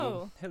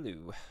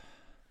Hello.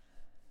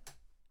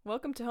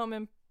 Welcome to Home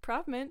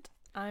Improvement.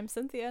 I'm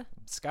Cynthia.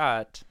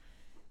 Scott.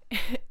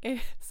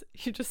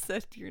 You just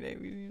said your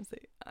name. You didn't even say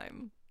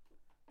I'm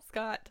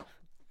Scott.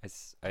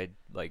 I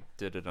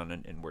did it on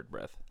an inward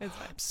breath. It's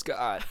fine.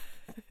 Scott.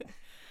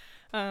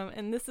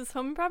 And this is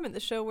Home Improvement,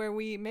 the show where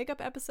we make up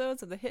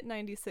episodes of the hit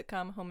 90s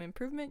sitcom Home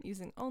Improvement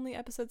using only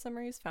episode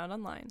summaries found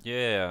online.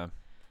 Yeah.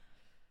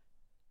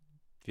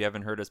 If you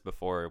haven't heard us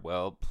before,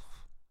 well,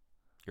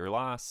 your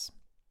loss.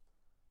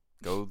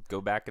 Go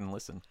back and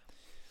listen.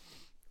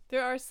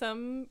 There are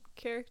some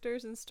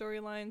characters and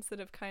storylines that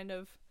have kind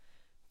of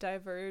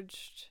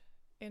diverged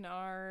in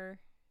our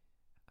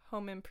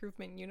Home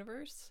Improvement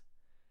universe.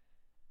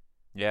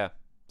 Yeah.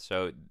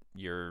 So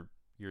you're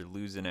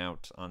losing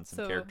out on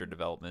some character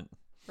development.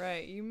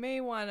 Right. You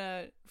may want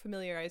to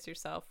familiarize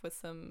yourself with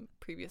some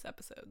previous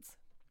episodes.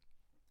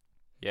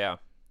 Yeah.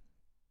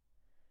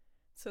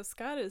 So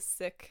Scott is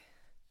sick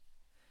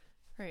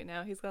right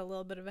now. He's got a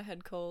little bit of a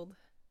head cold.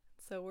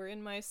 So we're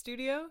in my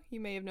studio. You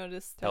may have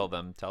noticed. Tell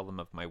them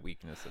of my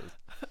weaknesses.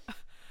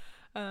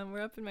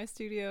 We're up in my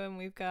studio and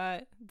we've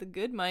got the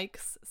good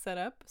mics set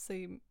up. So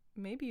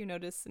maybe you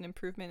notice an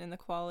improvement in the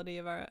quality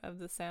of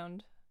the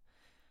sound.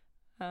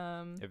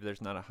 If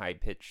there's not a high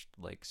pitched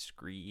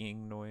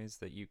screeing noise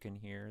that you can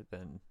hear,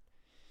 then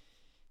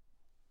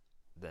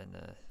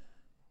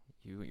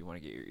you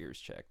want to get your ears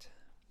checked.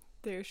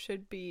 There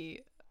should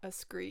be a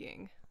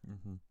screeing.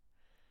 Mm-hmm.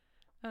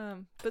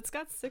 But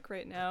Scott's sick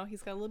right now.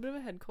 He's got a little bit of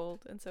a head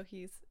cold, and so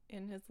he's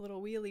in his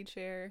little wheelie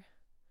chair,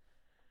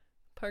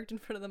 parked in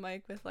front of the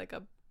mic with like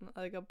a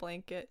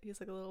blanket. He's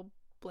like a little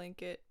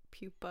blanket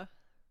pupa.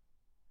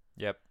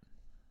 Yep.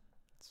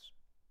 It's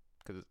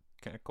because it's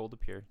kind of cold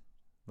up here.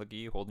 Look at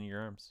you holding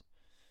your arms.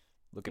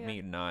 Look at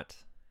me not.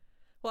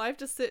 Well, I have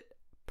to sit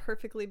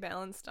perfectly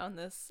balanced on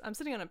this. I'm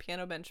sitting on a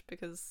piano bench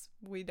because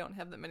we don't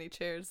have that many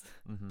chairs.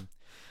 Mm-hmm.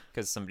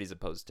 Because somebody's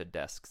opposed to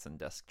desks and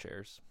desk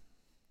chairs.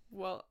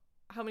 Well,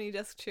 how many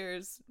desk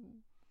chairs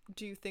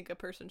do you think a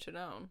person should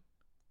own?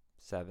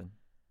 7.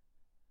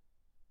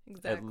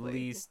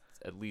 Exactly.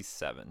 At least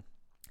 7.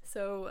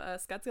 So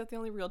Scott's got the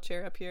only real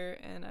chair up here,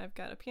 and I've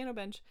got a piano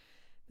bench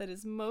that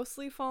is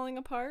mostly falling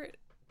apart.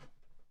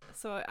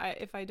 So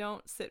if I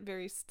don't sit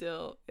very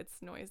still, it's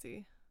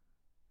noisy.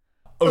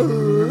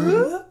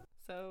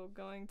 So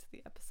going to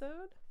the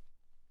episode.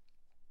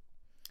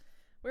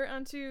 We're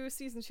on to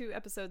season 2,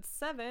 episode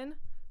 7.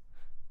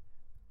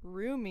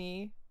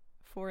 Roomy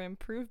for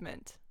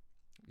Improvement.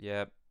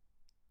 Yep.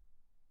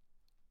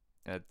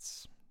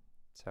 That's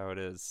how it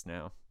is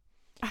now.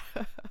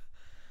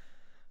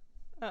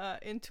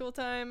 In Tool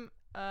Time,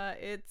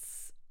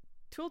 it's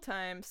Tool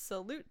Time.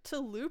 Salute to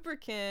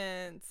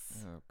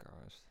lubricants. Oh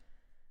gosh.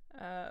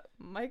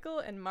 Michael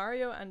and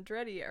Mario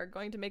Andretti are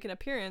going to make an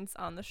appearance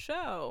on the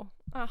show.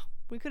 I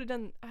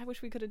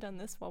wish we could have done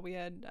this while we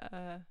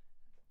had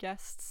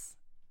guests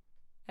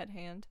at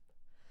hand.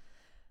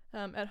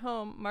 At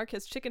home, Mark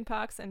has chicken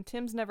pox and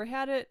Tim's never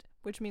had it,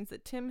 which means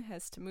that Tim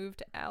has to move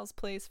to Al's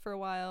place for a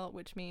while,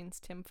 which means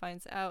Tim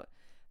finds out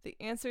the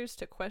answers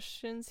to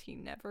questions he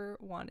never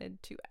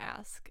wanted to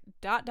ask. ...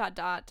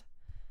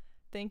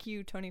 Thank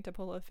you, Tony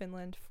Tapola of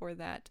Finland, for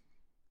that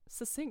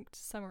succinct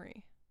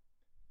summary.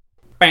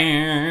 Hey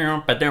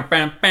there,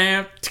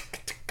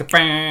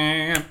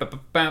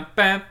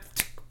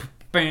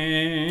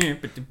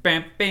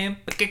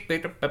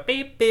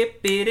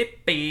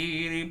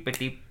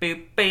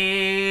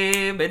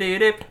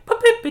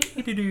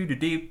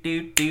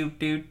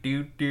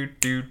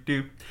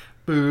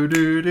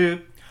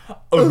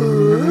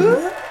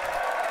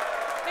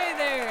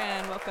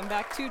 and welcome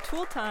back to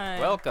Tool Time.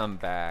 Welcome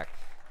back.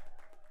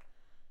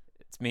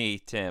 It's me,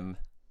 Tim.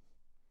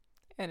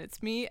 And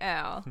it's me,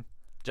 Al.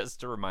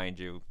 Just to remind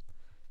you,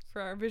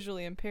 for our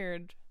visually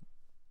impaired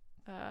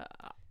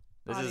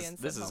audience.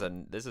 This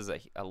is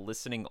a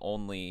listening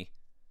only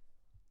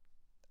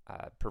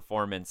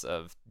performance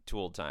of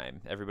Tool Time.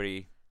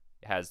 Everybody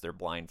has their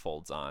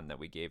blindfolds on that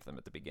we gave them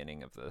at the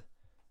beginning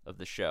of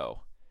the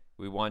show.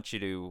 We want you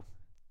to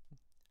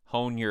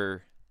hone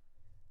your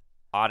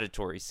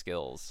auditory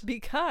skills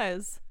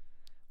because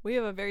we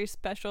have a very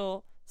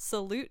special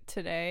salute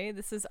today.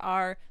 This is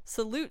our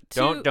salute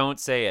to... Don't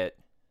say it.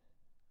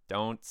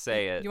 Don't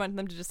say it. You want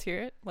them to just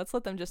hear it? Let's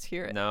let them just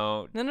hear it.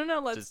 No.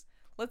 Let's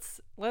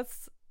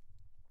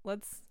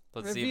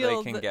see if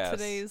they can guess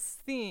today's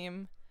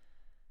theme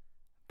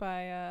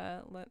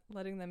by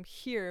letting them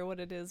hear what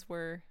it is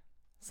we're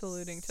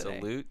saluting today.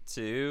 Salute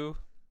to...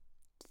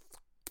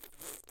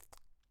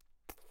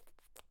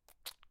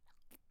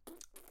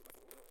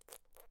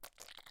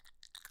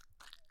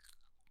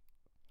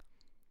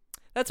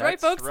 That's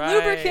right, folks. Right.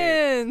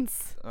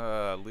 Lubricants.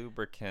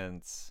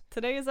 Lubricants.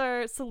 Today is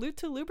our Salute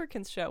to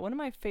Lubricants show. One of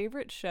my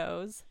favorite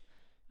shows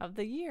of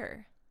the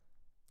year.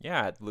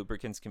 Yeah,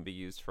 lubricants can be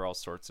used for all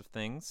sorts of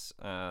things,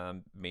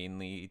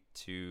 mainly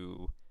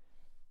to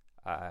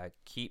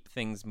keep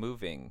things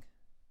moving.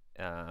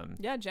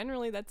 Yeah,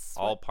 generally that's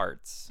all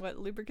parts. What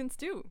lubricants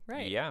do,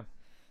 right? Yeah.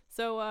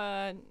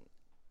 So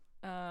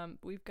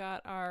we've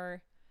got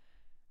our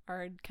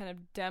kind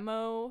of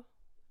demo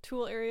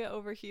tool area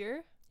over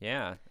here.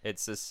 Yeah,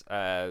 it's this.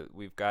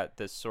 We've got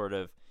this sort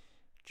of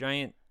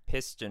giant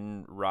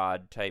piston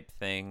rod type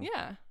thing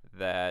Yeah.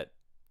 that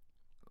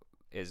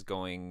is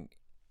going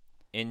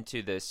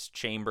into this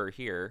chamber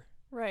here.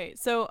 Right.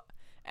 So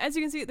as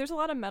you can see, there's a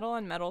lot of metal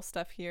on metal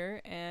stuff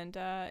here, and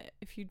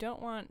if you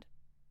don't want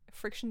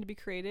friction to be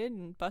created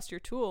and bust your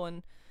tool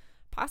and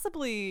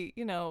possibly,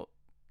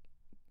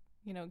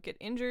 get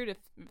injured if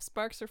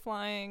sparks are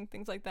flying,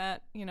 things like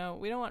that, we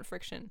don't want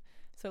friction.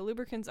 So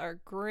lubricants are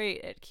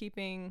great at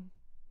keeping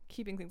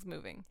things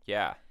moving.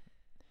 Yeah.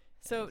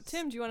 So Yes.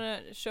 Tim, do you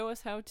want to show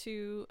us how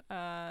to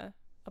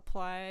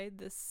apply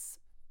this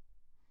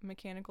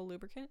mechanical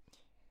lubricant?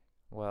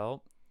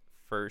 Well,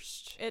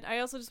 first, I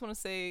also just want to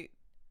say,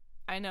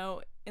 I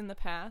know in the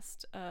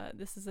past,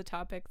 this is a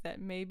topic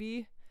that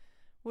maybe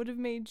would have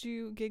made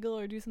you giggle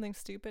or do something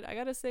stupid. I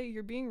gotta say,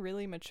 you're being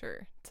really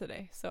mature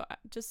today. So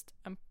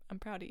I'm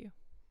proud of you.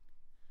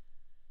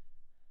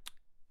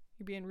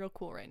 You're being real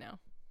cool right now.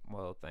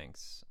 well,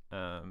 thanks.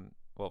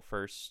 Well,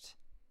 first,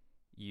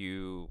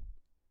 you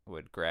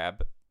would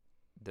grab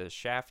the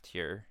shaft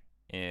here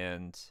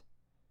and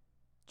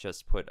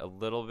just put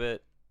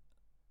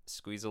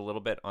squeeze a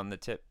little bit on the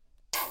tip,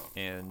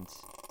 and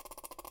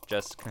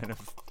just kind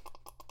of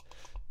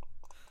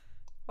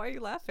Why are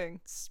you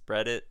laughing?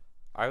 spread it.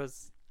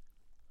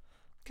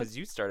 Because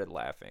you started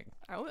laughing.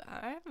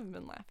 I haven't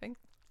been laughing.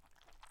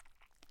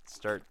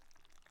 Start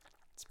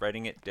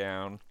spreading it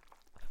down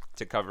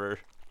to cover.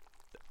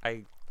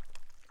 I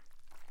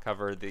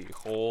cover the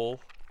whole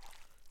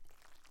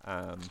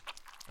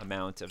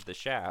amount of the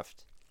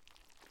shaft,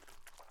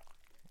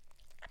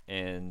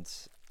 and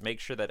make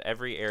sure that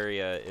every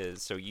area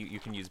is, so you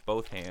can use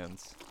both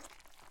hands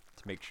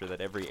to make sure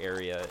that every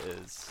area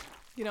is.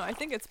 I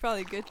think it's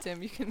probably good,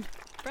 Tim. You can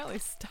probably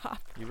stop.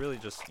 You really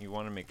you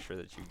want to make sure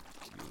that you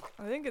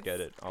I think it's get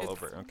it all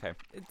over. Okay.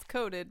 It's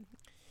coated.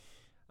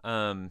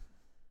 And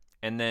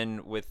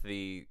then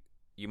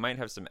you might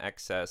have some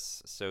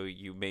excess, so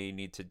you may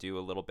need to do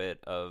a little bit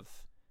of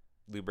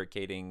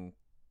lubricating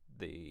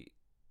the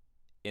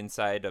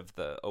inside of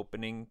the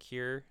opening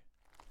here.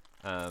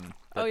 The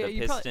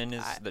piston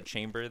is the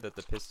chamber that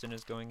the piston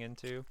is going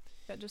into.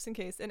 Yeah, just in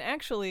case. And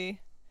actually,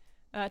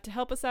 to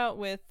help us out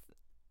with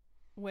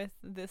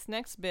this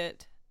next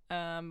bit,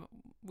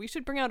 we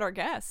should bring out our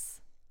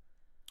guests.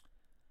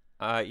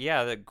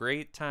 Yeah, the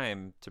great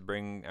time to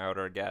bring out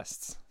our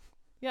guests.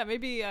 Yeah,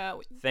 maybe.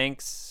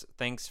 Thanks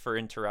for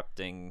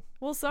interrupting.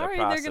 Well, sorry,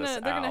 process,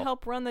 they're gonna Al.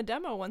 help run the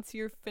demo once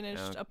you're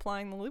finished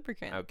applying the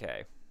lubricant.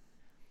 Okay.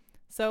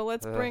 So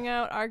let's bring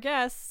out our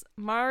guests,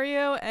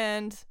 Mario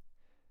and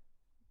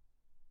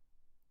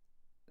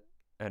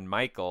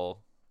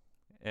Michael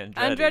Andretti.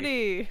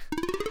 Andretti.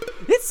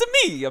 It's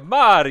me,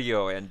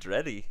 Mario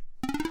Andretti.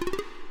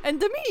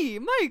 And me,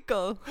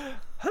 Michael.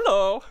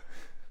 Hello.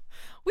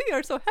 We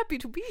are so happy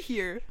to be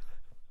here.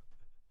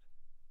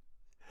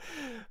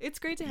 It's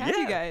great to have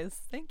you guys.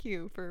 Thank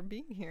you for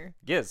being here.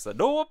 Yes,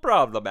 no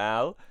problem,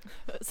 Al.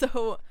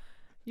 So,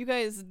 you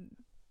guys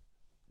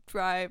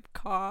drive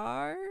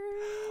cars?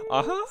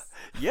 Uh-huh.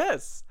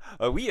 Yes.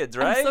 We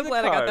drive I'm so the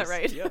glad I got that cars.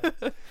 right.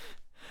 Yeah.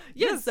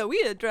 Yes, so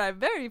we drive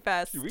very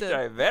fast. We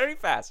drive very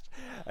fast,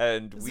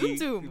 and Zoom,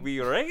 zoom. we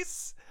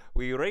race.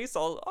 We race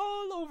all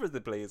over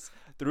the place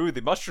through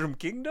the Mushroom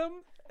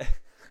Kingdom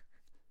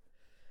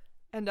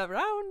And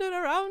around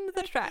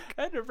the track.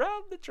 and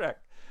around the track.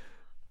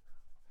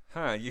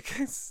 Huh? You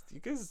guys,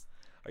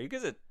 are you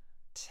guys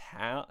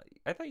Italian?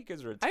 I thought you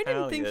guys were I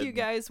Italian. didn't think you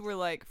guys were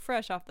like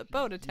fresh off the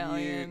boat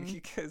Italian.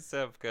 You guys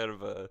have kind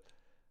of a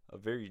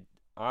very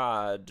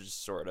odd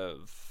sort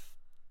of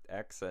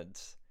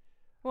accent.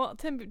 Well,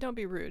 Tim, don't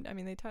be rude. I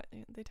mean, they talk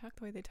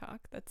the way they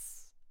talk.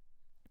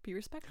 Be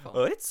respectful.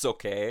 Oh, it's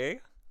okay.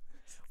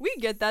 We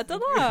get that a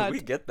lot.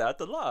 We get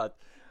that a lot.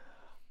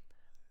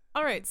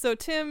 All right, so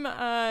Tim,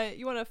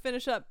 you want to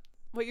finish up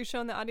what you're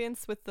showing the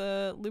audience with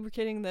the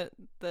lubricating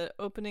the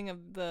opening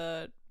of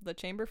the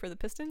chamber for the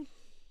piston?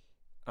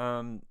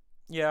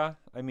 Yeah.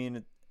 I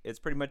mean, it's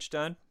pretty much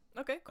done.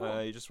 Okay,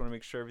 cool. You just want to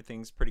make sure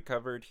everything's pretty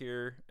covered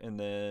here, and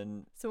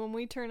then So when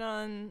we turn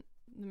on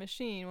the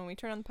machine, when we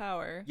turn on the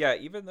power, yeah,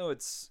 even though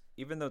it's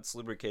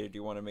lubricated,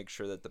 you want to make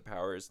sure that the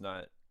power is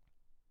not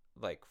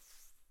like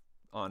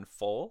on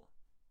full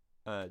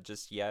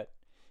just yet.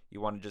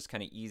 You want to just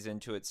kind of ease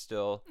into it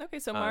still. okay.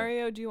 So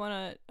Mario, do you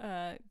want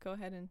to go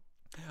ahead and?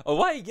 Oh,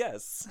 why,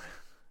 yes.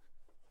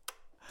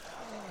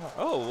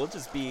 Oh, we'll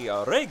just be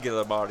a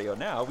regular Mario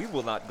now. We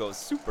will not go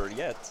super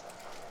yet.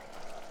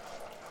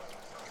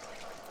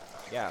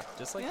 Yeah,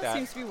 just like Yeah, that.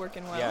 seems to be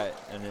working well. Yeah,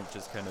 and it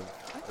just kind of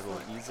it'll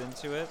Excellent. ease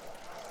into it,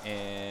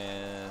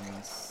 and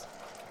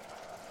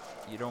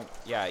you don't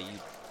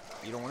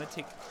want to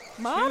take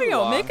too Mario,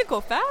 long. make it go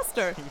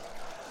faster.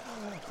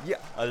 Yeah,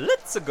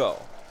 let's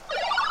go.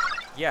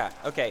 Yeah.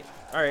 Okay.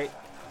 All right.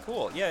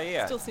 Cool.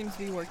 Yeah. Still seems to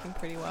be working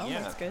pretty well.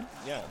 Yeah. That's good.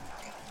 Yeah.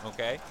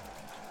 Okay.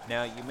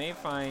 Now you may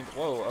find.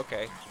 Whoa.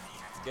 Okay.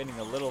 It's getting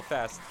a little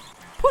fast.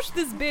 Push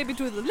this baby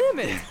to the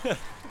limit.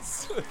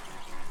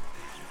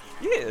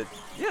 Yeah.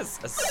 Yes.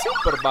 A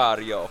Super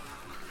Mario.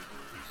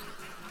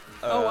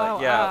 Oh,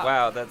 wow, Yeah. wow.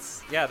 Wow.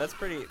 That's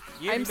pretty.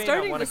 You I'm may not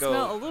starting want to go.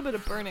 smell a little bit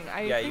of burning.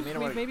 I Yeah, you think may not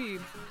we've wanna- maybe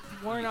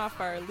worn off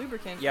our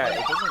lubricant. Yeah,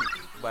 it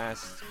doesn't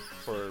last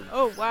for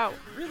Oh, wow.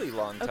 really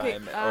long Okay,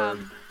 time. Or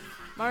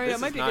Mario, this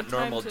it might is be a not good time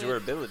normal to...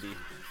 durability.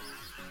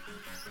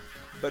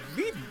 But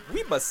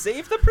we must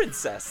save the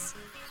princess.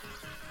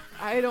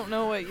 I don't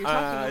know what you're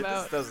talking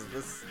about.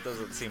 This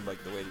doesn't seem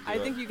like the way to do I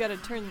it. think you gotta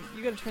turn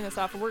this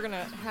off, or we're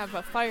gonna have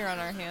a fire on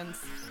our hands.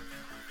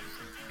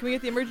 Can we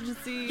get the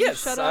emergency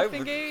Yes, shut I off would-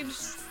 engaged?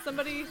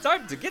 Somebody?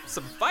 Time to get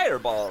some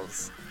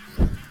fireballs.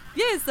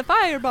 Yes, the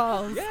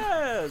fireballs.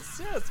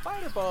 Yes,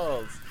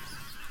 fireballs.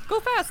 Go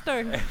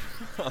faster.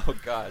 Oh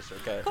gosh,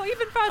 okay. Go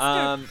even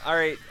faster. All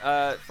right,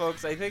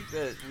 folks. I think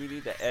that we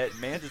need to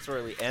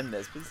mandatorily end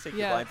this. Please take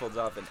Yeah. your blindfolds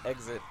off and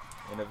exit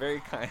in a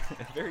very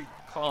very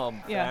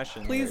calm Yeah.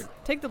 fashion. Please here.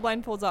 take the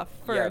blindfolds off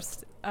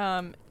first.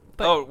 But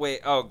Oh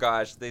wait. Oh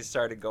gosh, they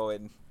started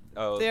going.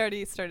 Oh. they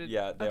already started.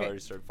 Yeah, they okay. already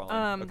started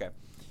falling. Okay.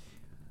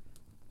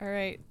 All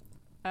right.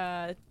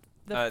 The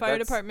fire that's-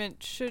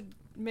 department should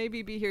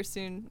maybe be here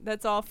soon.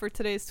 That's all for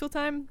today's tool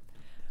time.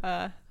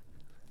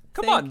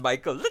 Come on,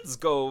 Michael. Let's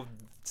go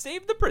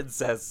save the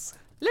princess.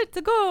 Let's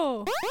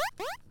go.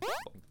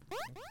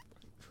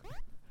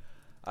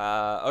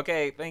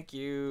 Okay. Thank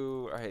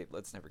you. All right.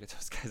 Let's never get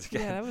those guys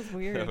again. Yeah, that was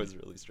weird. That was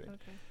really strange.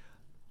 Okay.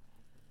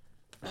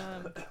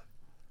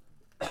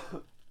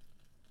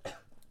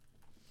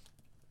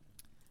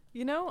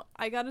 You know,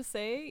 I gotta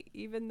say,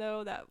 even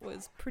though that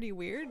was pretty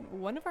weird,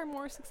 one of our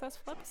more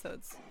successful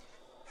episodes.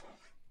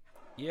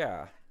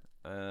 Yeah.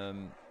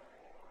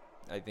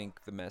 I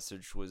think the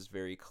message was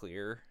very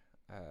clear.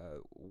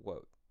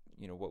 What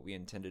we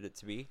intended it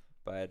to be,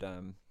 but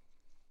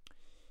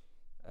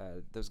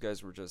those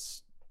guys were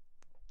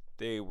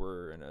they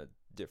were in a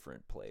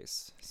different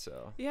place.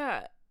 So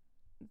Yeah,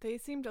 they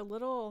seemed a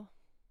little.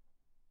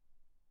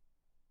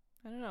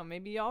 I don't know.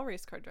 Maybe all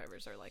race car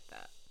drivers are like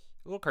that.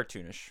 a little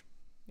cartoonish.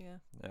 Yeah.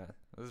 Yeah,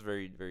 it was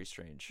very very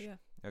strange. Yeah.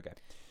 Okay.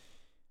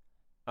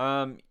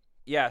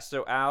 Yeah.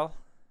 So Al,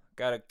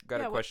 got a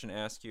Yeah, question to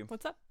ask you.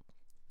 What's up?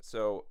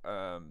 So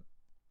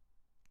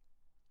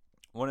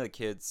one of the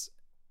kids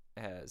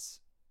has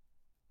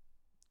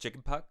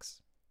chicken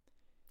pucks.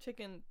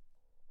 Chicken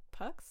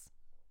pucks?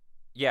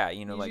 Yeah,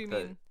 You like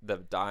mean- the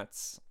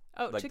dots.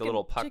 Oh, Like the chicken,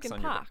 little pucks chicken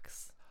on your-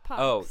 pox.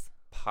 Pox. Oh,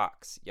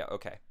 pox. Yeah,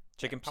 okay.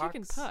 Chicken pox.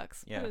 Chicken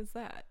pucks. Yeah. What is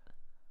that?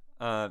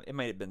 It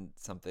might have been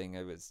something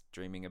I was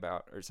dreaming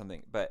about or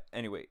something. But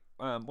anyway,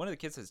 one of the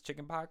kids has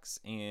chicken pox,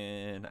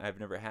 and I've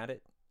never had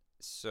it,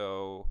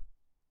 so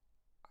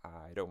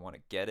I don't want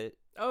to get it.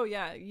 Oh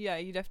yeah, yeah.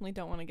 You definitely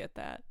don't want to get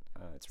that.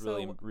 It's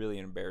really So- really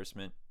an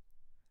embarrassment.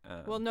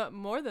 Well, no,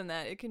 more than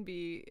that, it can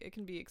be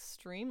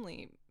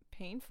extremely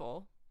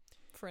painful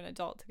for an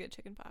adult to get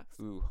chicken pox.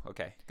 Ooh,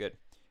 okay, good.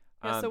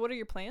 Yeah, so what are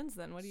your plans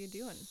then? What are you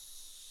doing?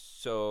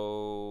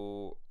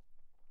 So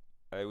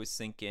I was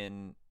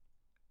thinking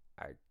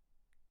I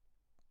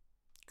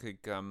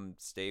could come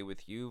stay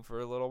with you for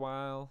a little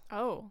while.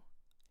 Oh.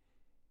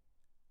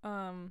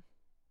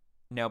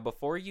 Now,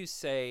 before you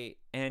say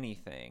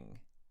anything,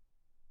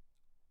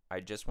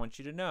 I just want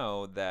you to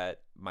know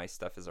that my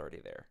stuff is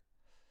already there.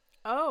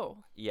 Oh.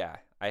 Yeah,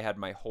 I had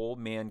my whole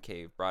man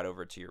cave brought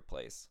over to your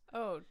place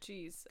Oh,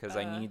 jeez. because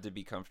I need to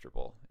be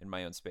comfortable in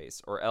my own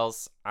space, or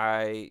else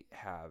I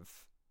have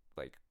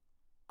like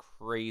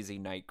crazy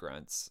night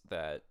grunts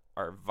that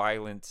are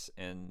violent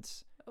and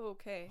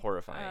Okay.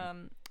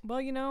 horrifying.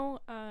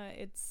 Well,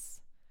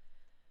 it's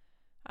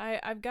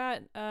I've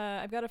got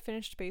a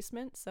finished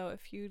basement, so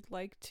if you'd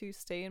like to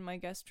stay in my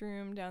guest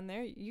room down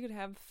there, you could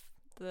have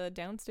the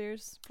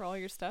downstairs for all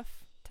your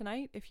stuff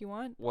tonight if you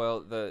want.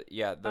 Well,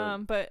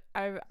 But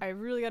I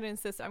really gotta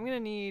insist. I'm gonna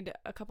need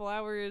a couple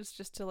hours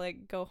just to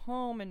like go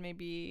home and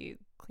maybe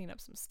clean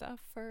up some stuff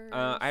first.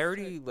 I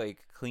already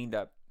like cleaned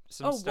up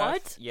some Oh, stuff.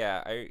 what?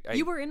 Yeah, I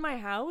You were in my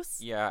house?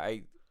 Yeah,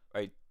 I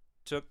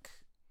took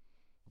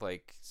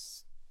like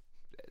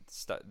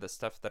the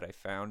stuff that I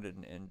found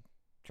and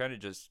kind of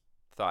just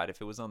thought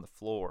if it was on the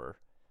floor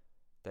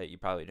that you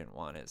probably didn't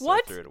want it, so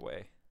What? I threw it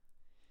away.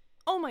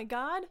 Oh my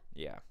god.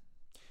 Yeah.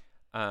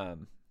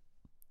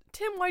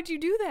 Tim, why'd you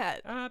do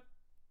that?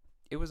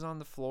 It was on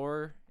the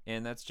floor,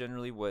 and that's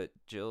generally what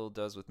Jill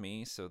does with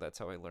me, so that's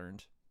how I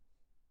learned.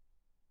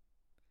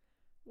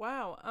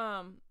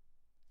 Wow.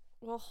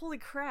 Well, holy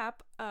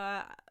crap.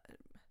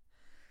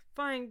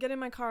 Fine, get in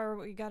my car.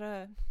 We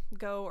gotta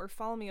go, or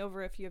follow me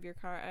over if you have your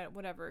car.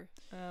 Whatever.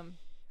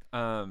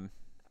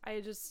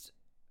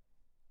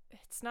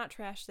 It's not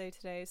trash day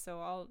today,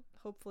 so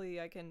hopefully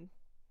I can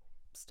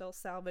still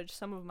salvage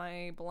some of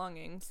my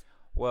belongings.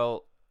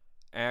 Well,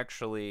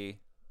 actually,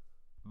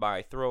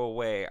 by throw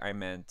away, I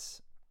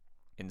meant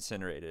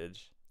incinerated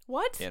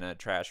What? in a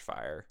trash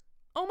fire.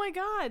 Oh my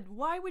god,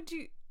 why would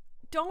you?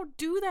 Don't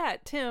do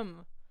that,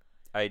 Tim.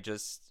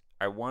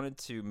 I wanted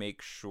to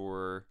make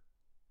sure,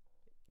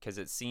 because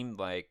it seemed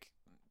like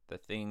the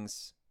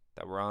things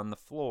that were on the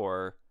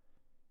floor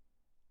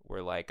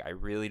were like, I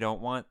really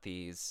don't want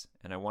these,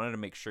 and I wanted to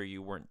make sure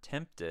you weren't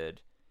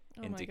tempted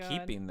Oh into my god.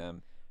 keeping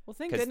them, Well,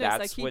 thank because goodness I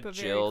that's keep what a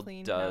very Jill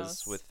clean does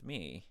house. with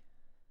me.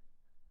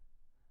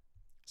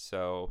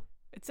 So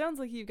It sounds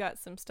like you've got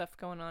some stuff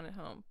going on at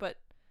home, but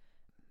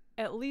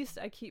at least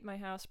I keep my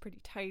house pretty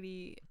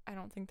tidy. I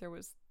don't think there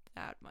was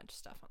that much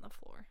stuff on the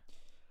floor.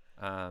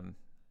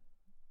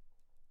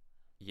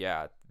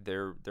 yeah,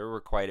 there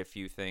were quite a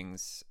few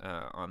things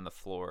on the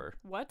floor.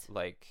 What?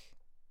 Like,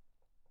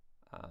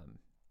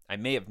 I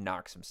may have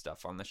knocked some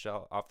stuff on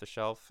the off the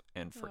shelf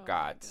and Oh my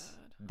forgot God.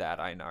 that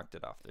I knocked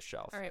it off the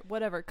shelf. All right,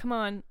 whatever. Come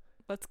on.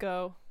 Let's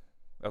go.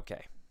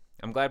 Okay.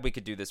 I'm glad we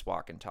could do this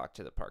walk and talk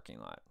to the parking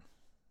lot.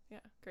 Yeah,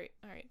 great.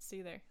 All right, see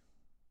you there.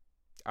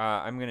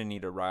 I'm going to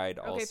need a ride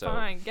Okay, also.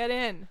 fine. Get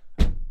in.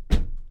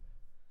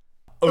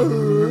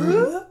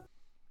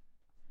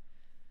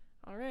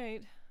 All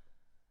right.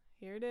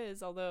 Here it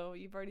is, although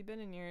you've already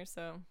been in here,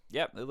 so.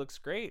 Yep, it looks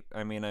great.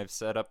 I mean, I've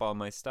set up all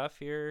my stuff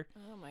here.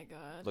 Oh my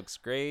God. Looks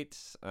great.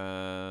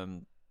 Yeah.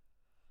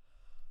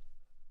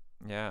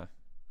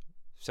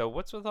 So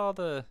what's with all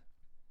the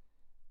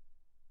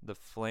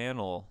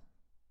flannel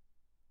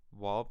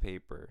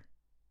wallpaper?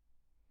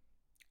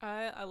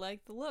 I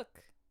like the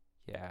look.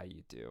 Yeah,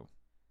 you do.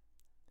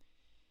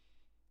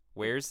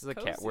 Where's the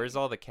cozy. Where's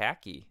all the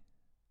khaki?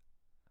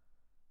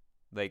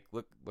 Like,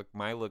 look,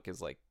 my look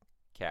is like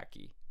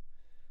khaki.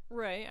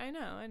 Right, I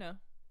know.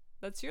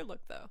 That's your look,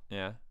 though.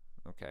 Yeah.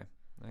 Okay.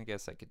 I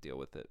guess I could deal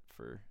with it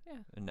for Yeah.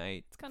 a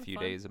night, It's a kinda few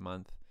fun. days, a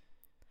month.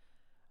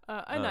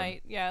 A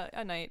night. Yeah,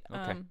 a night.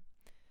 Okay.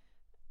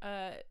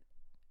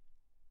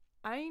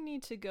 I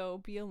need to go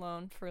be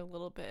alone for a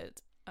little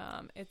bit.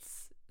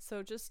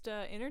 So just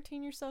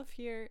entertain yourself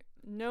here.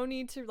 No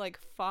need to like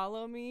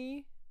follow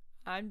me.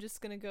 I'm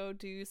just gonna go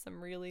do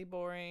some really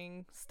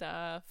boring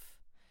stuff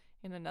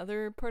in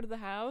another part of the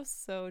house.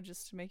 So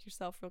just to make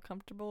yourself feel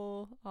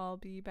comfortable, I'll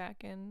be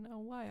back in a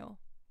while.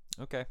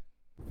 Okay.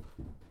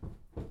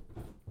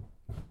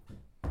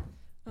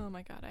 Oh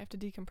my God, I have to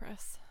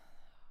decompress.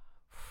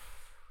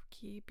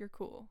 Keep your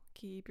cool.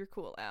 Keep your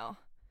cool, Al.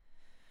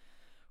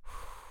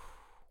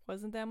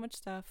 Wasn't that much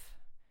stuff.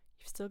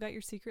 You've still got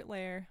your secret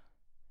lair.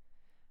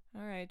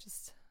 All right,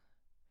 just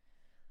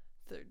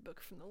third book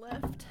from the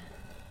left.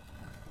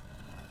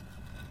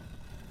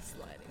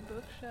 Sliding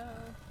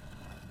bookshelf.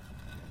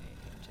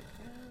 Okay, check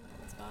around.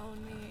 It's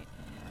following me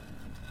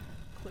and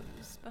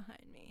clues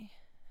behind me.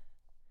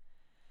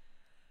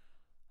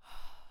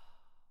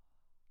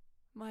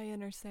 My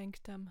inner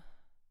sanctum,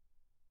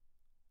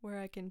 where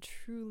I can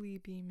truly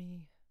be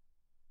me.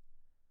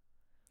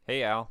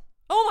 Hey, Al.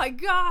 Oh my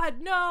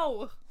God,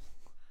 no!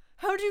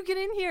 How'd you get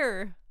in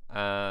here?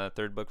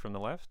 Third book from the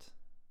left,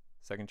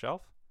 second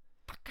shelf.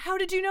 How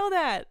did you know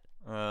that?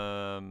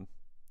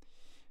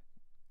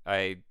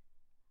 I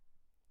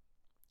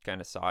kind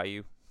of saw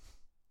you.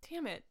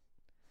 Damn it.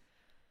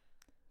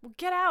 Well,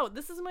 get out.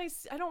 This is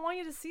I don't want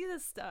you to see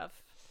this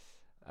stuff.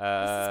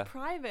 This is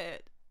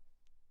private.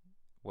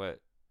 What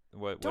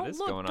Don't is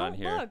look, going don't on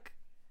here? Look.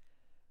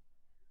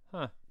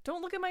 Huh.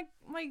 Don't look at my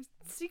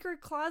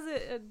secret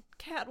closet and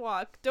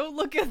catwalk. Don't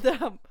look at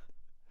them.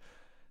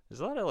 There's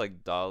a lot of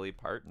like Dolly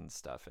Parton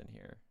stuff in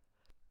here.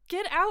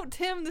 Get out,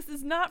 Tim. This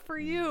is not for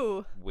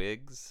you.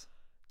 Wigs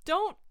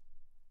Don't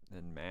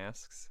and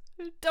masks.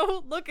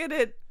 look at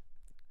it.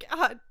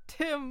 God,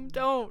 Tim,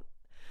 don't.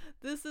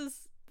 This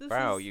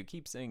Wow, is... you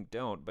keep saying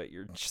don't, but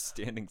you're just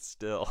standing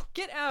still.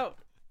 Get out.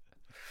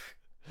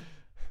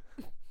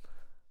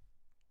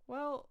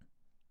 Well,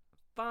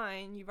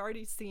 fine. You've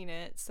already seen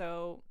it,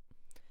 so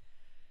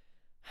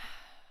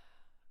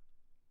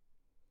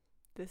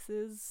this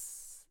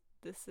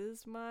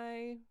is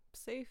my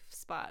safe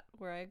spot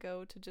where I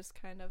go to just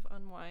kind of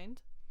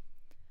unwind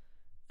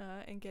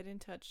and get in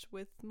touch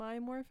with my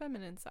more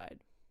feminine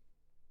side.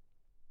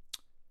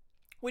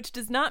 Which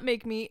does not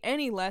make me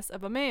any less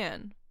of a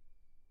man.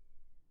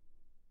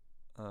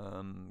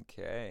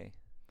 Okay.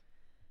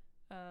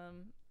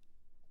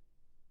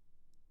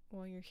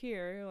 Well, you're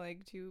here.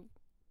 Like, do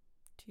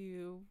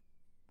you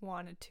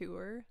want a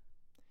tour?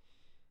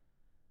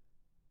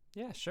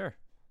 Yeah, sure.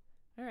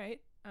 All right.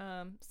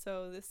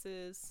 So this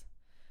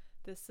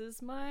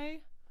is my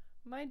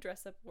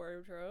dress up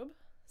wardrobe.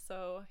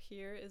 So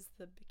here is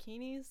the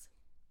bikinis,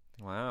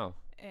 Wow.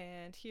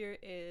 and here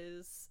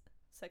is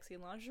sexy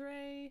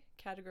lingerie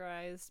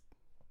categorized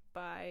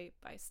by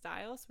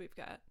style. So we've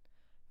got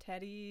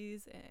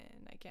teddies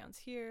and nightgowns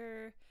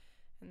here,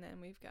 and then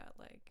we've got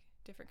like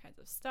different kinds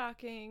of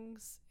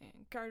stockings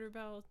and garter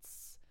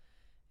belts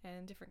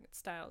and different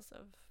styles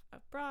of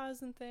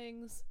bras and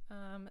things.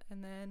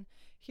 And then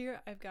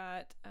here I've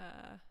got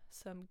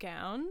some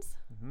gowns.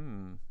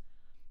 And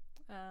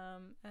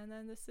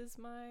then this is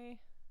my...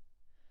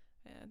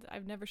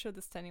 I've never showed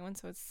this to anyone,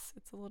 so it's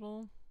a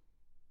little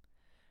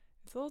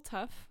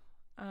tough.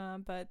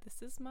 But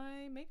this is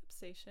my makeup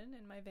station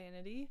and my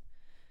vanity.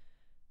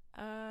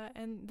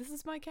 And this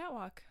is my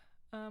catwalk.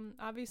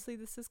 Obviously,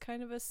 this is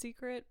kind of a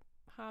secret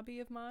hobby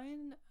of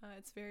mine.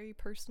 It's very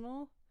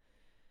personal,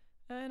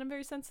 and I'm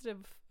very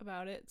sensitive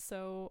about it.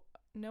 So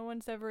no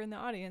one's ever in the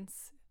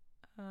audience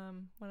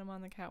when I'm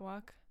on the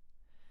catwalk.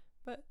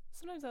 But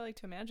sometimes I like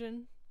to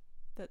imagine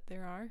that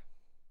there are.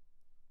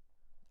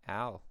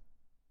 Al.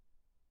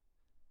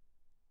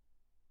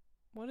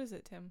 What is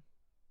it, Tim?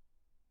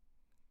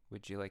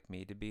 Would you like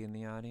me to be in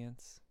the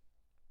audience?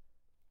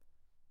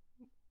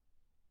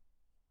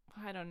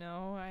 I don't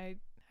know. I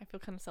feel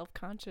kind of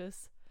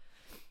self-conscious.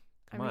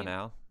 Come on,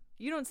 Al.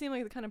 You don't seem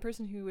like the kind of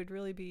person who would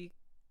really be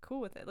cool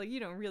with it. Like, you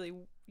don't really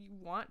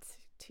want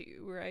to,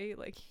 right?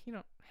 Like, you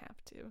don't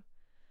have to.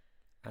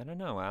 I don't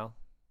know, Al.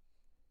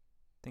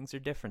 Things are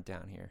different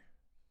down here.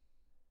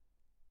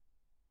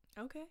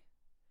 Okay.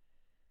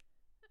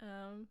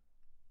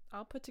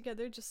 I'll put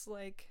together just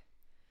like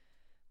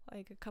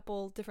a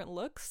couple different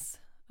looks,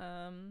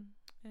 and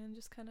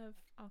just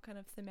all kind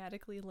of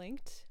thematically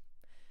linked.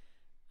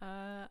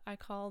 I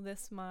call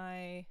this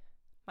my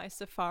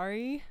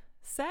safari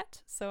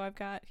set. So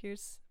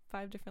here's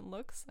 5 different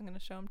looks. I'm gonna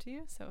show them to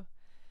you. So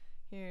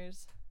give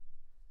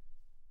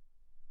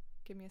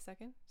me a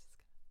second.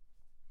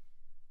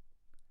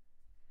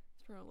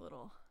 Just throw a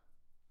little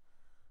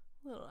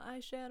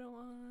eyeshadow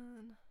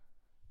on.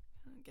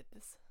 Get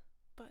this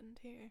buttoned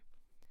here.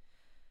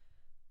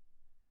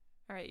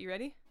 All right, you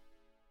ready?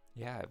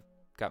 Yeah, I've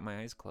got my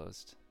eyes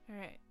closed. All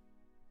right,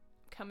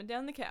 coming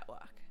down the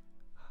catwalk.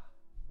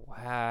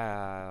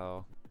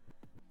 Wow.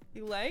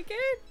 You like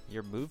it?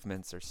 Your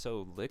movements are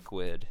so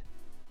liquid.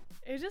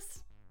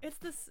 It's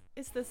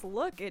this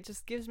look. It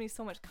just gives me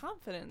so much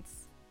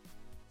confidence.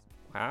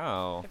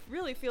 Wow. It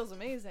really feels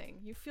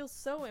amazing. You feel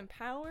so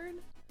empowered.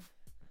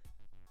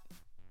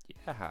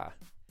 Yeah.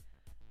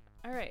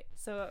 All right,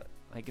 so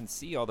I can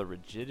see all the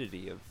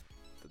rigidity of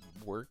the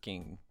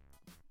working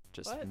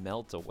just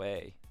melt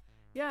away.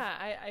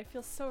 yeah, I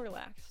feel so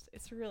relaxed.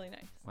 It's really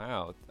nice.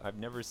 Wow, I've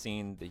never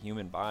seen the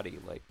human body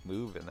like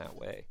move in that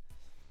way.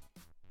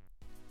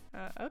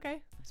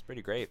 Okay. It's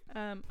pretty great.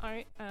 All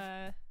right.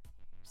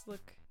 Just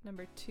look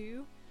number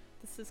 2.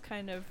 This is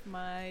kind of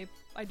I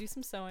do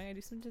some sewing, I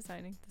do some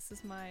designing. This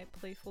is my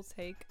playful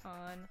take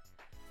on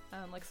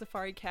like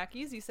safari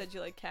khakis. You said you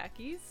like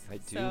khakis. I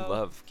do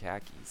love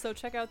khakis. So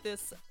check out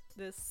this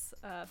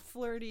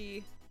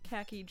flirty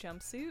khaki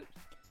jumpsuit.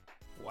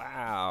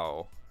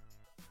 Wow.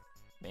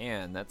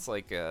 Man, that's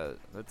like a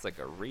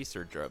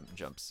racer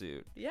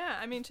jumpsuit. Yeah,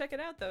 I mean, check it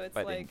out though. It's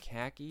but like in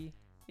khaki.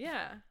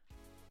 Yeah.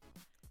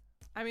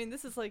 I mean,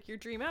 this is like your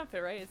dream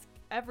outfit, right? It's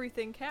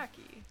everything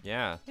khaki.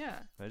 Yeah. Yeah.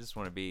 I just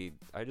want to be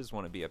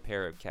a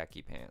pair of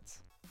khaki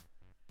pants.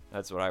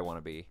 That's what I want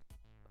to be.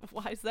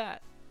 Why is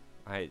that?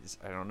 I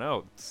don't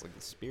know. It's like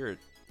a spirit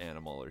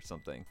animal or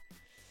something.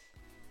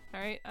 All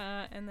right.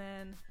 And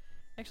then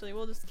actually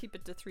we'll just keep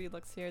it to 3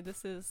 looks here.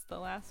 This is the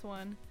last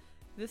one.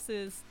 This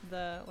is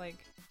the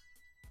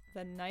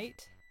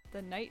night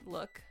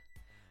look.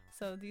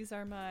 So these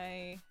are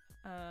my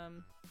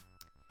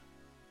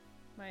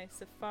my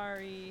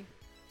safari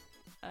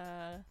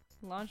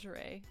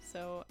lingerie.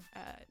 So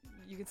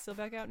you can still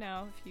back out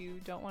now if you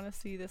don't want to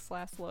see this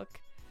last look.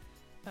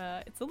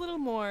 It's a little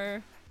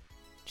more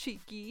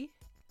cheeky.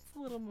 It's a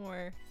little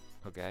more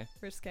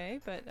risque,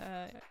 but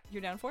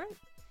you're down for it?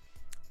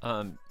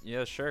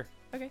 Yeah, sure.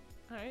 Okay.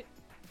 All right.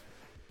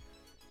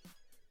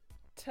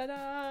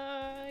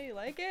 Ta-da! You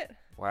like it?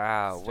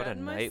 Wow, what a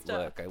Strutting my night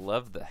stuff. look. I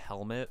love the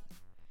helmet.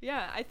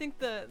 Yeah, I think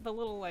the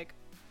little like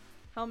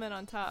helmet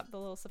on top, the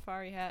little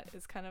safari hat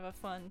is kind of a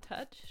fun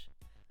touch.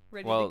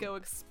 Ready to go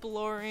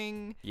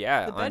exploring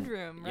the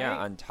bedroom, right? Yeah,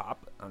 on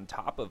top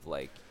of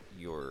like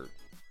your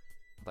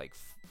like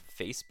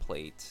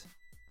faceplate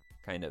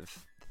kind of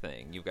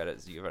thing. You've got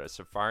a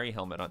safari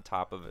helmet on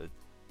top of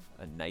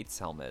a knight's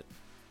helmet.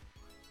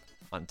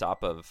 On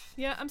top of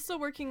I'm still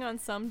working on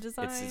some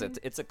design.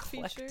 It's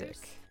eclectic.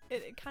 Features.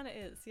 It kind of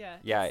is, yeah.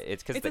 Yeah,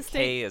 it's because the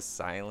K is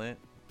silent,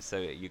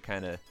 so you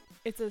kind of.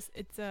 It's a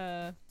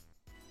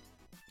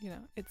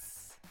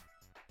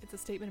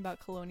statement about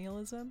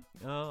colonialism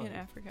in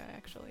Africa,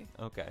 actually.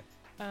 Okay.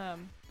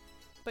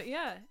 But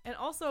yeah, and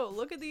also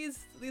look at these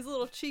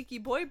little cheeky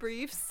boy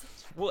briefs.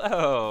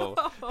 Whoa!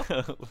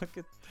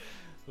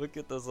 look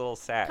at those little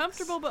sacks.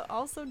 Comfortable but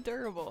also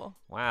durable.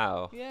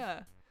 Wow.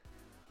 Yeah.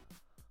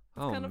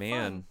 Oh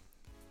man. Fun.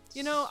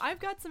 You know, I've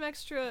got some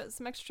extra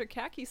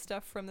khaki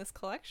stuff from this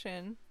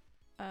collection.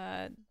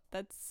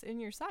 That's in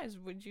your size.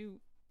 Would you?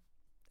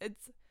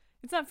 It's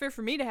not fair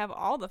for me to have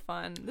all the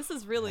fun. This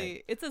is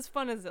really it's as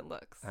fun as it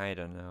looks. I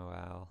don't know,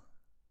 Al.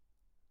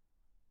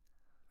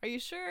 Are you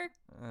sure?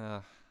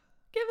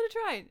 Give it a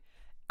try.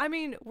 I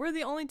mean, we're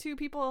the only 2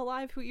 people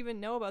alive who even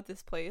know about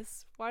this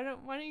place. Why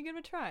don't you give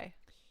it a try?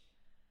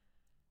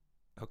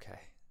 Okay,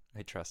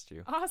 I trust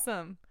you.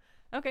 Awesome.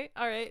 Okay,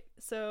 all right.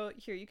 So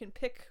here you can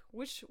pick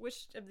which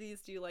of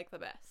these do you like the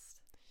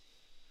best?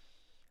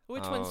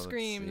 Which one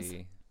screams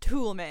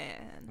Tool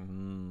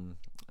Man?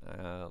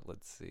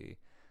 Let's see.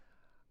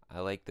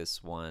 I like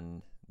this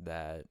one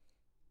that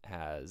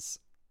has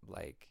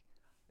like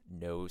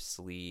no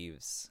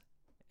sleeves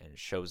and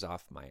shows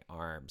off my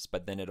arms,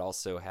 but then it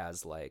also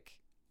has like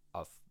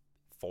a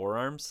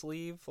forearm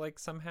sleeve, like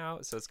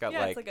somehow. So it's got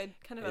it's like a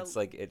kind of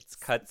it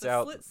cuts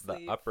out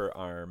the upper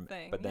arm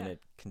thing, but then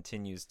it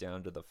continues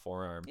down to the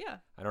forearm. Yeah.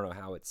 I don't know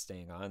how it's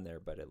staying on there,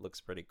 but it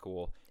looks pretty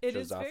cool. It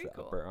shows is off very the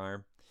cool. upper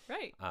arm.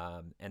 Right.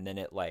 And then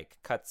it like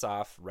cuts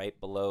off right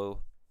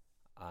below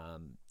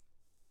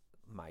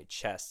my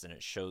chest, and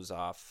it shows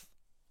off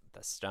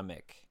the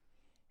stomach,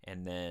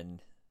 and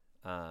then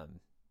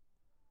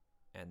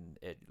and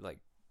it like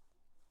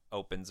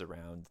opens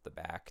around the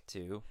back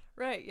too.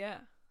 Right, yeah.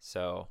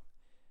 So,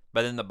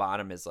 but then the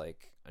bottom is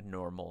like a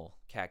normal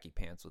khaki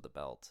pants with a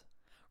belt.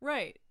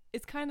 Right.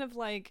 It's kind of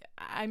like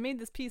I made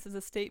this piece as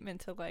a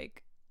statement to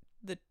like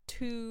the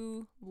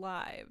two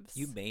lives.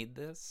 You made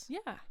this?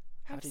 Yeah.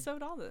 I've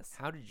sewed all this.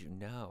 How did you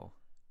know?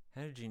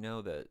 How did you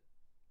know that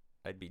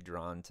I'd be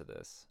drawn to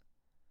this?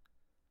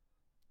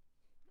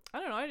 I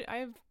don't know.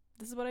 I've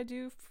this is what I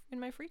do in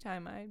my free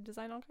time. I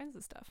design all kinds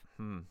of stuff.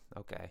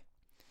 Okay.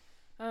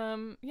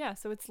 Yeah,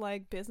 so it's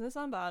like business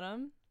on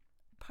bottom,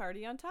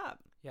 party on top.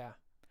 Yeah.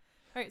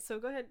 All right, so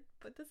go ahead,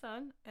 put this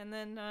on, and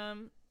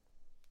then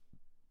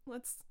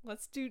let's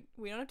do.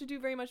 We don't have to do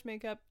very much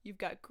makeup. You've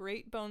got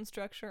great bone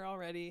structure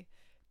already.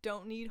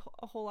 Don't need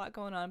a whole lot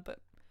going on. But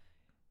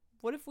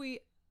what if we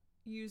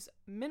use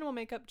minimal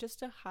makeup just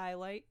to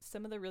highlight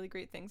some of the really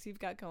great things you've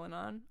got going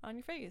on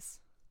your face?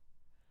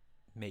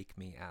 Make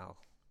me, Al.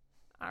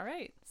 All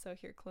right. So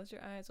here, close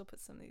your eyes. We'll put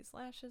some of these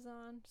lashes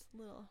on. Just a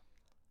little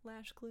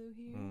lash glue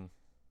here.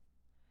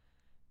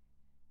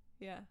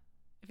 Yeah.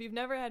 If you've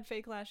never had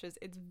fake lashes,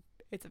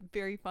 it's a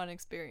very fun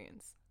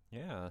experience.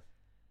 Yeah.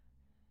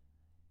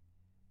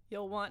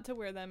 You'll want to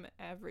wear them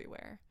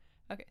everywhere.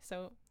 Okay,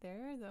 so there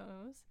are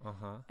those.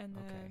 And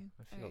then okay.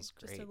 That feels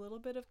great. Just a little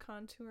bit of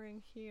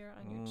contouring here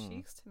on your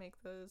cheeks to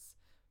make those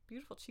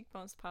beautiful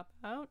cheekbones pop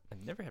out.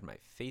 I've never had my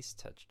face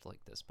touched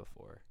like this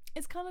before.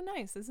 It's kind of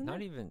nice, isn't it?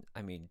 Not even,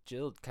 I mean,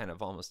 Jill kind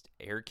of almost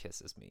air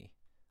kisses me.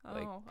 Oh,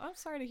 like, I'm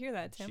sorry to hear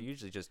that, Tim. She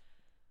usually just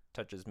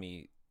touches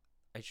me.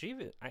 I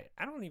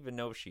don't even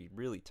know if she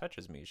really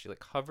touches me. She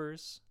like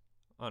hovers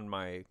on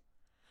my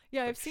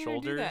I've seen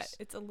shoulders, her do that.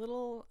 It's a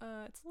little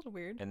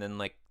weird. and then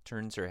like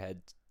turns her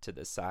head to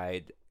the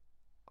side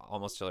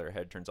almost till her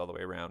head turns all the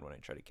way around when I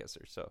try to kiss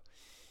her. So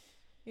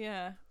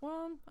yeah,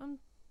 well,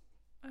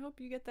 I hope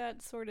you get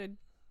that sorted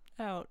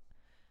out.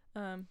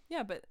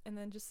 But and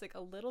then just like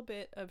a little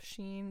bit of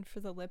sheen for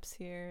the lips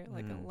here,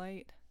 like a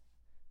light.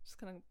 Just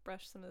gonna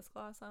brush some of this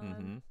gloss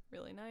on.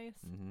 Really nice.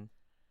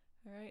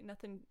 All right,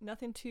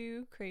 nothing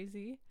too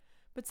crazy,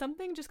 but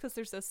something just because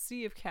there's a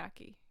sea of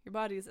khaki. Your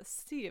body is a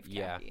sea of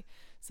khaki. Yeah.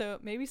 So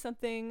maybe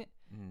something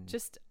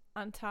just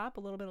on top,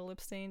 a little bit of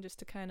lip stain, just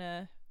to kind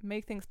of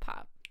make things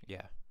pop.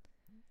 Yeah.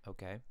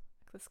 Okay.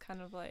 This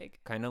kind of like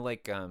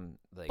like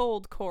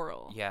bold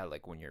coral. Yeah,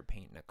 like when you're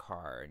painting a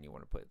car and you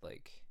want to put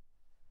like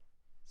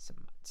some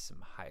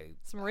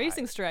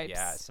racing stripes.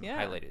 Yeah, some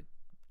highlighted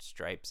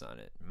stripes on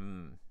it.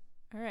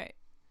 All right.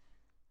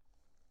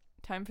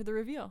 Time for the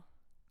reveal.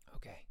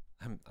 Okay.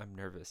 I'm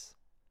nervous.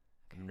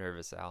 I'm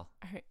nervous, Al.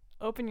 All right.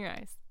 Open your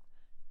eyes.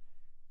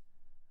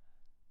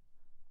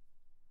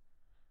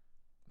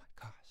 My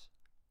gosh.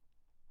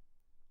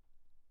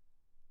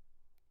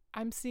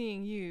 I'm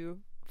seeing you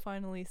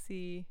finally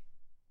see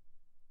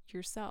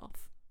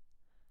yourself.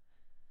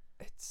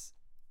 It's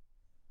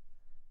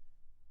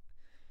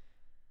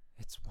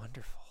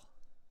wonderful.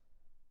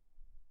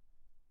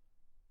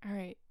 All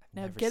right. I've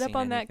now never get up seen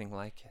on anything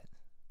like it.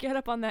 Get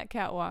up on that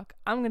catwalk.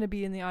 I'm going to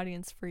be in the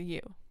audience for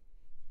you.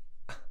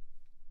 Gosh.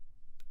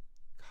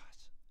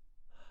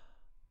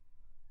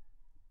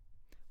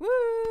 Woo!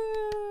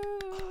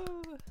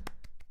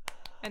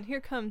 And here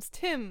comes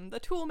Tim, the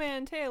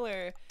Toolman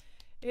Taylor,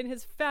 in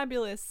his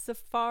fabulous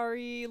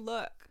safari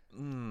look.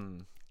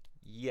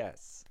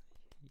 Yes.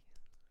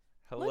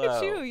 Hello. Look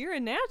at you. You're a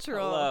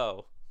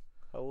natural.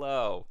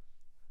 Hello.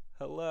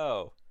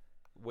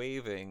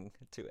 Waving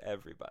to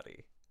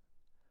everybody.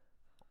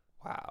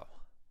 Wow.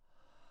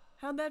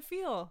 How'd that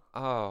feel?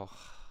 Oh.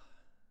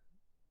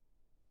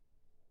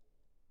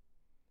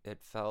 It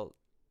felt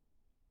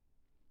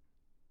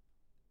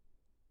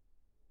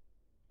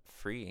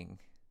freeing.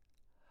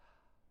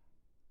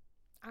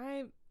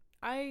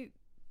 I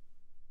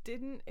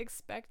didn't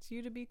expect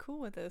you to be cool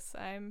with this.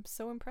 I'm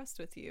so impressed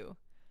with you.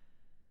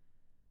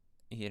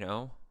 You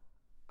know,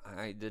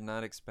 I did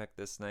not expect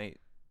this night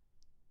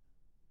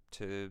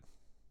to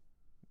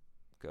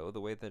go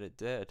the way that it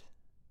did.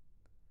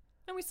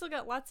 And we still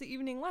got lots of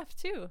evening left,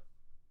 too.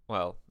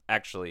 Well,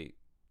 actually,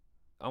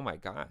 oh my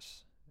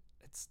gosh.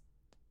 It's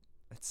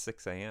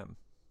 6 a.m.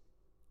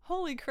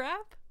 Holy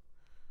crap.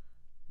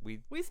 We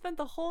spent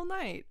the whole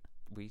night.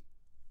 We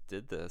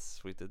did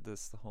this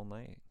the whole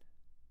night.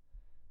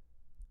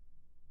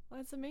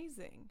 That's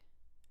amazing.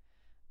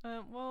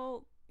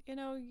 Well, you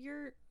know,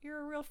 you're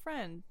a real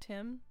friend,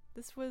 Tim.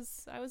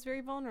 I was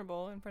very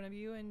vulnerable in front of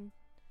you, and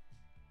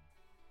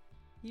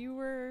you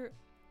were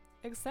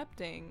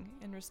accepting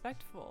and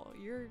respectful.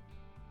 You're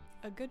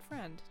a good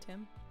friend,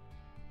 Tim.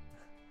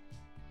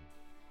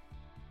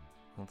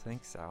 Well,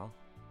 thanks, Al.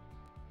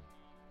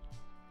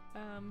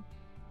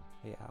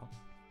 Hey, Al.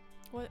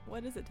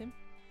 What is it, Tim?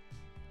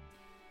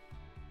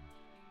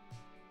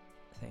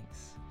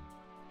 Thanks.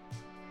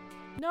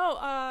 No,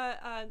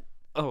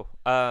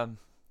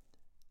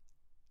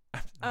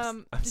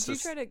 did you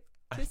try to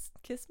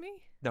kiss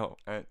me? No,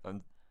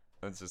 I'm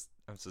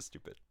so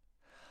stupid.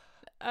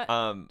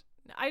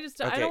 I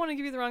Okay. don't want to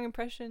give you the wrong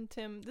impression,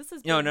 Tim. This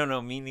is No,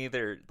 me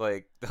neither.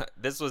 Like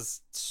this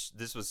was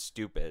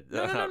stupid,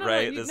 No,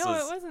 right? it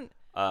wasn't.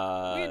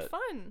 We had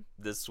fun.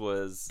 This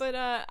was. But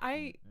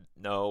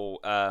No.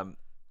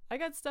 I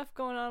got stuff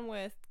going on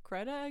with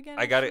Greta again.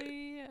 I got it.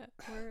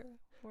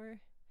 Where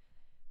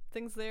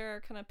things there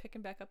are kind of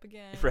picking back up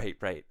again.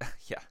 Right.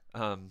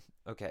 Yeah.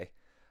 Okay.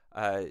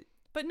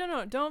 But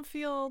no, don't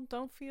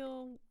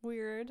feel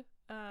weird.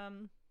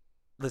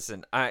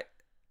 Listen, I'm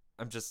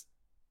just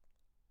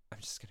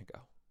gonna go.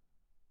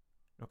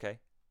 Okay.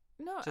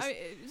 No, Just-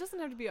 it doesn't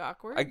have to be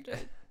awkward.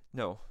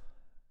 No.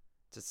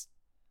 Just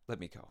let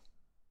me go.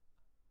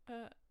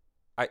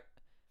 I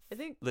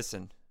think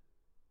Listen.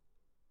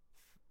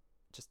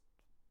 Just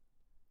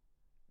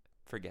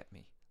forget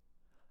me.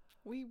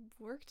 we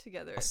work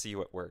together. I'll see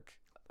you at work.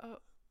 Oh,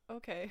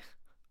 okay.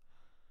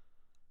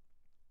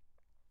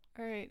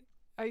 All right.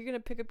 Are you gonna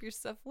pick up your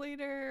stuff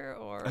later,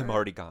 or I'm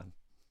already gone.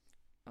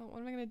 Oh,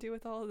 what am I gonna do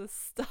with all of this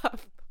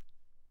stuff?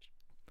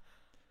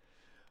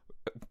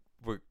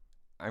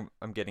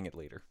 I'm getting it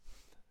later.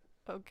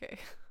 Okay.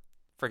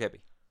 Forget me.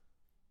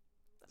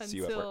 See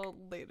you at work. Until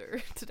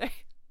later today.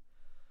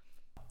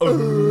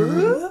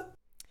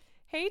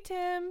 Hey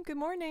Tim, good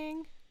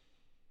morning.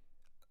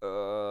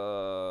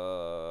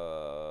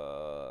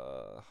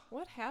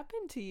 What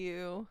happened to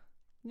you?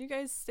 You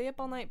guys stay up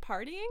all night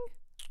partying?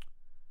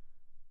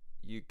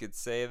 You could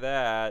say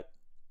that.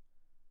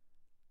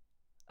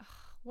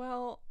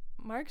 Well,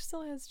 Mark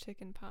still has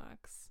chicken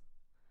pox.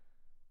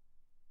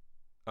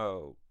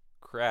 Oh,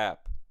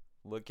 crap.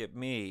 Look at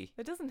me.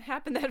 It doesn't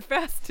happen that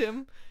fast,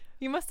 Tim.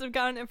 You must have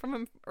gotten it from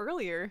him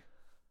earlier.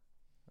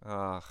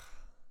 Ugh.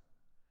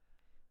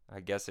 I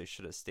guess I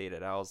should have stayed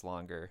at Al's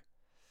longer.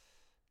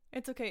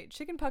 It's okay.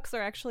 Chicken pox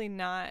are actually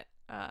not,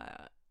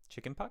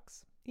 Chicken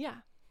pox? yeah.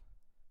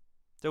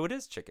 So it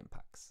is chicken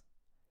pox.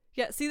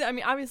 Yeah, see, I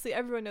mean, obviously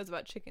everyone knows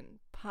about chicken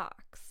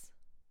pox.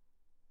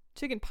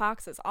 Chicken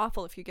pox is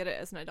awful if you get it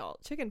as an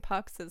adult. Chicken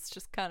pox is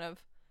just kind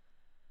of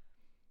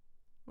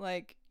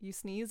like you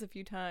sneeze a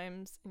few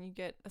times and you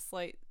get a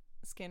slight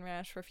skin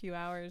rash for a few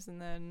hours and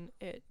then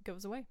it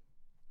goes away.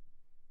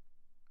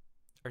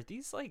 Are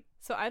these like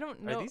So I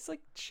don't know. Are these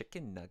like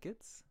chicken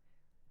nuggets?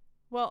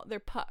 Well, they're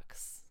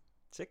pucks.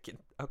 Chicken.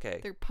 Okay.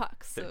 They're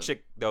pucks. They're So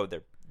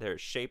they're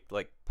shaped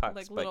like pucks,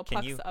 like but little can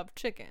pucks you of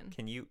chicken.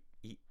 can you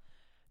eat?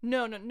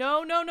 No,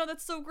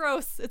 that's so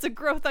gross. It's a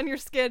growth on your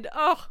skin.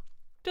 Oh,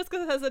 just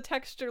because it has a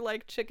texture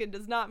like chicken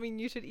does not mean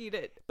you should eat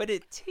it. But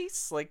it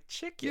tastes like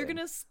chicken. You're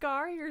gonna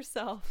scar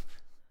yourself.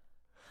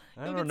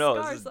 I you'll don't get know.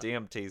 scars. This is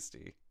damn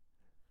tasty.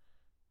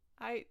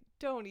 I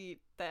don't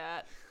eat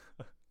that.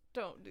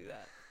 Don't do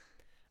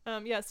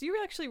that. Yeah, so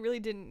you actually really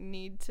didn't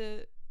need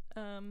to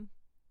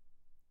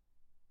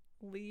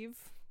leave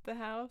the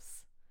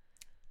house.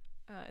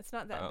 It's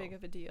not that big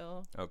of a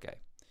deal. Okay.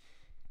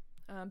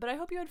 But I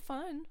hope you had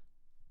fun.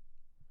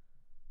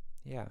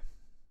 Yeah.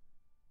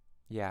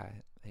 Yeah,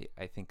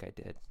 I think I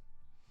did.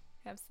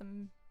 Have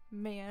some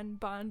man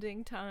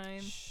bonding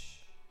time. Shh.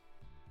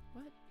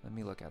 What? Let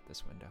me look out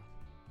this window.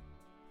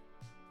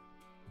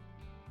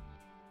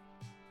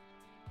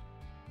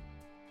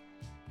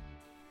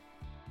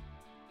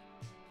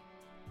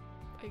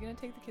 Are you gonna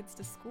take the kids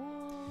to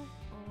school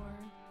or?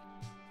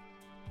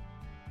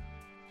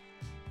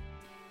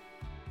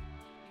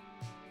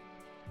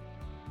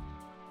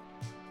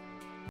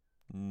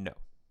 No.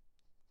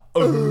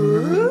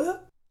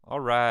 All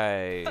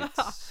right.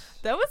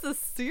 That was a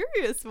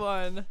serious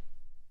one.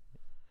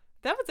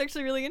 That was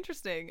actually really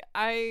interesting.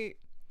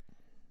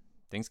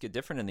 Things get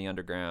different in the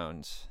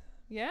underground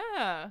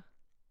Yeah,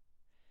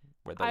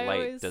 where the I light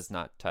always- does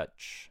not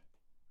touch,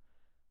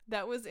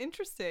 that was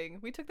interesting.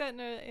 We took that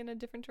in a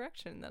different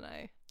direction than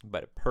I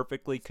but a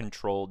perfectly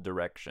controlled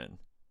direction.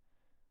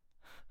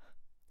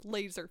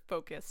 laser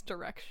focused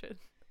direction.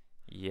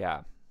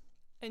 Yeah.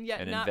 And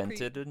yet And not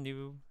invented a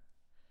new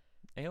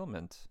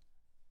ailment.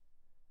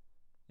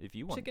 If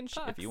you want Chicken if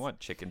pox. you want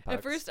chicken pox.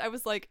 At first, I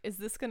was like, "Is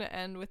this gonna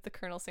end with the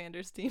Colonel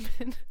Sanders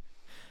demon?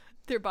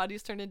 Their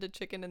bodies turn into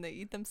chicken and they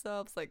eat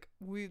themselves." Like,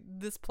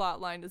 this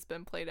plot line has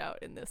been played out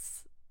in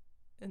this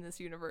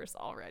universe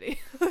already.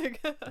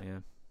 Like, Yeah.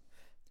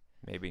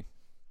 Maybe.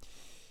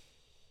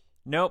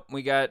 Nope,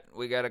 we got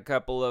a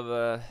couple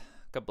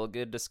of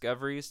good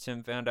discoveries.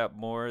 Tim found out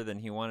more than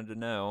he wanted to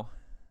know.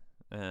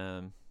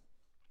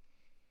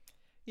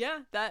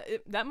 yeah,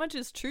 that much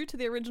is true to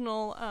the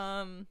original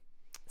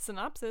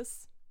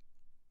synopsis.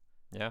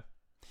 Yeah.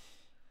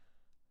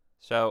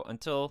 So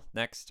until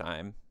next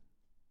time.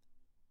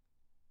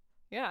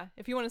 Yeah,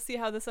 if you want to see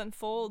how this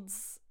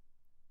unfolds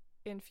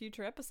in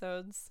future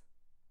episodes,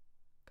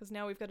 because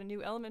now we've got a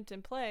new element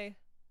in play,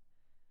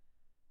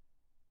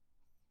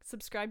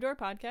 subscribe to our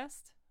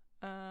podcast.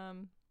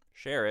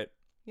 Share it.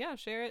 Yeah,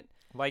 share it.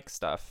 Like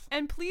stuff.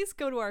 And please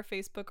go to our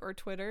Facebook or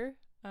Twitter,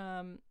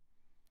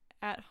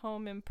 at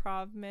Home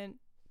Improvement.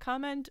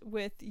 Comment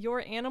with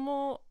your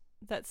animal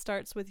that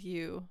starts with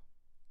you,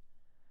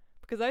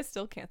 because I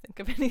still can't think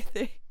of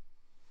anything.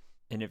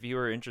 And if you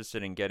are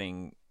interested in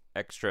getting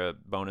extra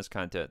bonus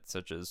content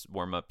such as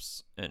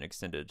warm-ups and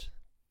extended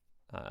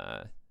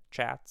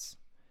chats,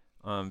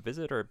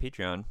 visit our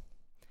Patreon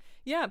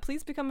Yeah,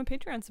 please become a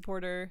Patreon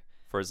supporter.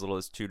 for as little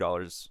as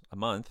 $2 a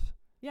month.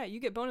 Yeah, you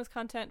get bonus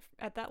content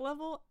at that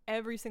level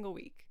every single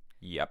week.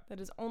 Yep. That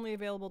is only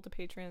available to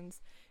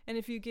patrons. And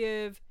if you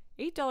give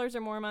 $8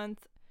 or more a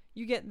month,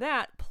 you get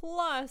that,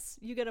 plus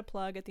you get a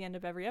plug at the end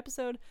of every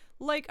episode,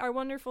 like our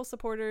wonderful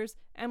supporters,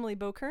 Emily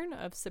Bokern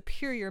of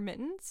Superior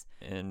Mittens.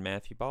 And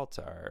Matthew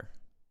Baltar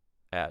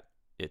at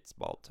It's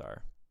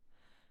Baltar.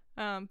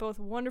 Both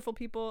wonderful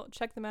people.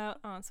 Check them out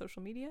on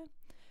social media.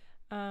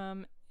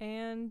 And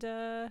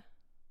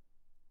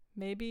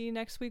maybe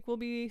next week we'll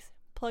be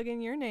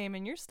plugging your name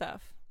and your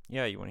stuff.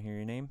 Yeah, you want to hear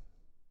your name?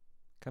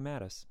 Come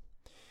at us.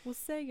 We'll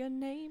say your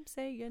name,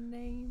 say your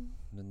name.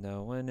 When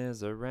no one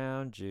is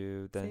around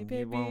you, then Say, you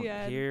 "Baby, won't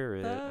I hear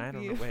it. love I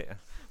don't you." know. Wait.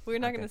 We're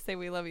not Okay. going to say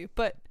we love you,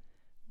 but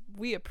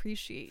we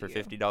appreciate For you.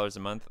 $50 a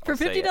month? For I'll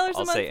say- $50 a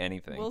I'll month, say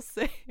anything. We'll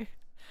say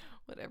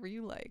whatever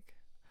you like.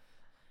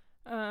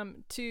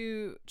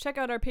 To check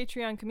out our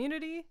Patreon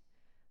community,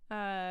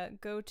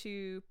 go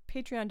to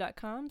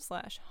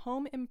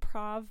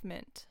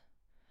patreon.com/homeimprovement.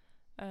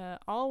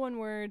 All one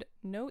word,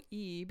 no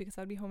E, because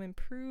that would be home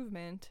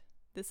improvement.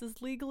 This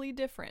is legally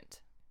different.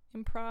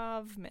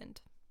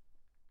 Improvement.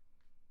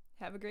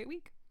 Have a great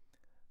week.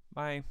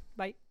 Bye.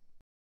 Bye.